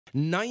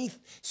Ninth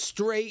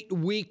straight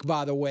week,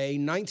 by the way,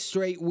 ninth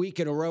straight week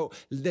in a row.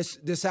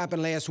 This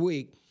happened last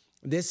week.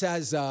 This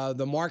has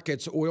the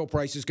markets, oil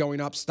prices going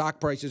up, stock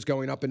prices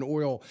going up in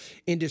oil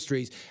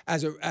industries.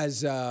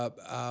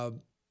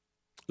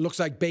 Looks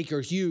like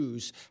Baker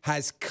Hughes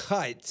has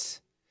cut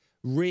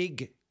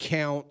rig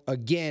count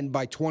again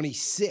by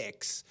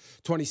 26,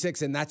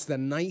 and that's the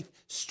ninth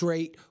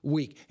straight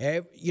week.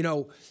 You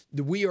know,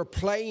 we are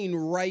playing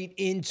right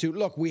into,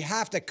 look, we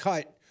have to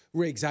cut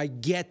rigs. I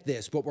get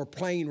this, but we're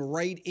playing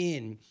right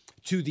in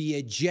to the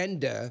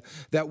agenda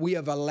that we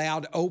have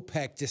allowed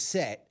OPEC to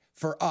set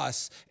for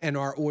us and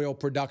our oil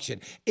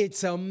production.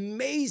 It's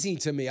amazing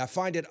to me. I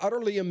find it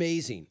utterly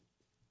amazing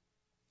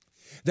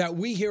that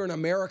we here in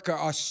America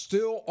are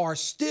still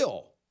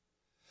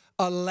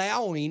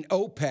allowing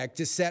OPEC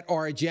to set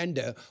our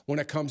agenda when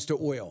it comes to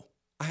oil.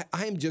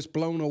 I am just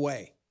blown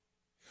away.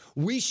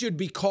 We should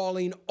be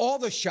calling all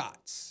the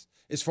shots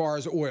as far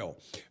as oil.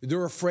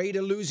 They're afraid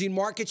of losing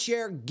market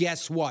share.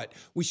 Guess what?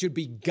 We should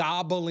be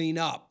gobbling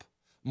up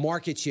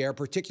market share,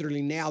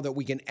 particularly now that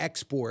we can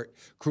export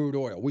crude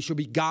oil. We should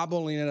be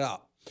gobbling it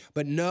up.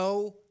 But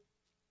no,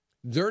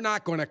 they're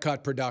not going to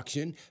cut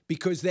production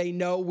because they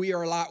know we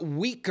are a lot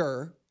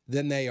weaker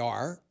than they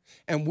are,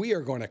 and we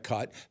are going to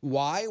cut.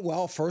 Why?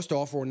 Well, first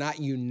off, we're not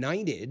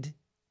united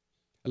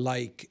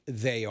like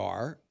they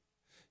are.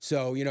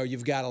 So, you know,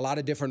 you've got a lot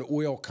of different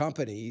oil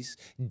companies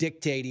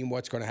dictating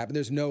what's going to happen.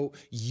 There's no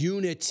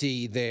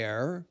unity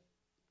there.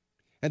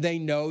 And they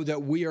know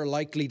that we are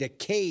likely to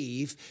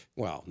cave.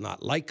 Well,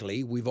 not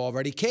likely. We've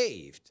already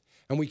caved.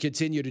 And we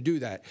continue to do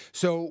that.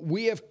 So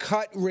we have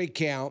cut rig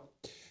count,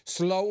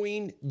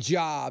 slowing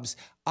jobs.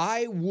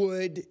 I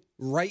would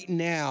right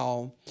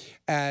now,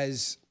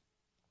 as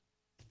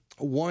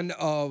one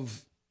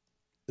of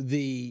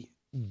the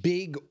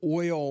big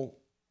oil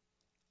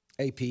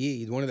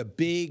APE, one of the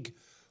big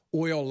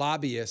oil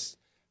lobbyists,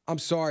 I'm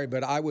sorry,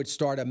 but I would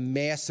start a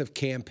massive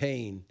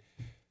campaign,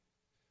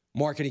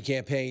 marketing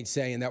campaign,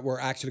 saying that we're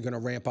actually going to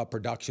ramp up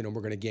production and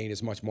we're going to gain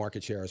as much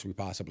market share as we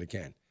possibly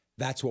can.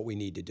 That's what we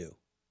need to do.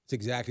 It's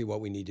exactly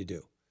what we need to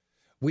do.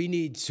 We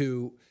need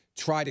to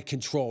try to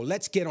control.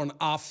 Let's get on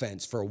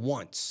offense for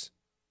once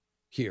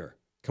here.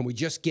 Can we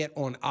just get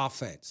on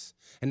offense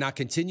and not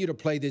continue to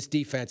play this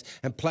defense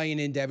and playing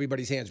into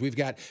everybody's hands? We've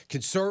got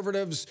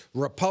conservatives,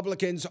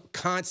 Republicans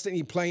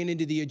constantly playing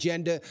into the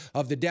agenda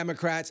of the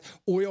Democrats,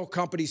 oil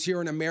companies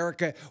here in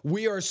America.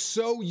 We are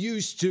so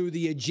used to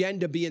the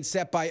agenda being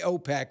set by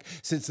OPEC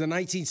since the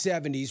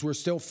 1970s. We're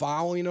still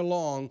following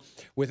along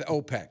with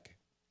OPEC.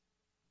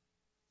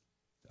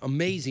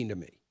 Amazing to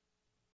me.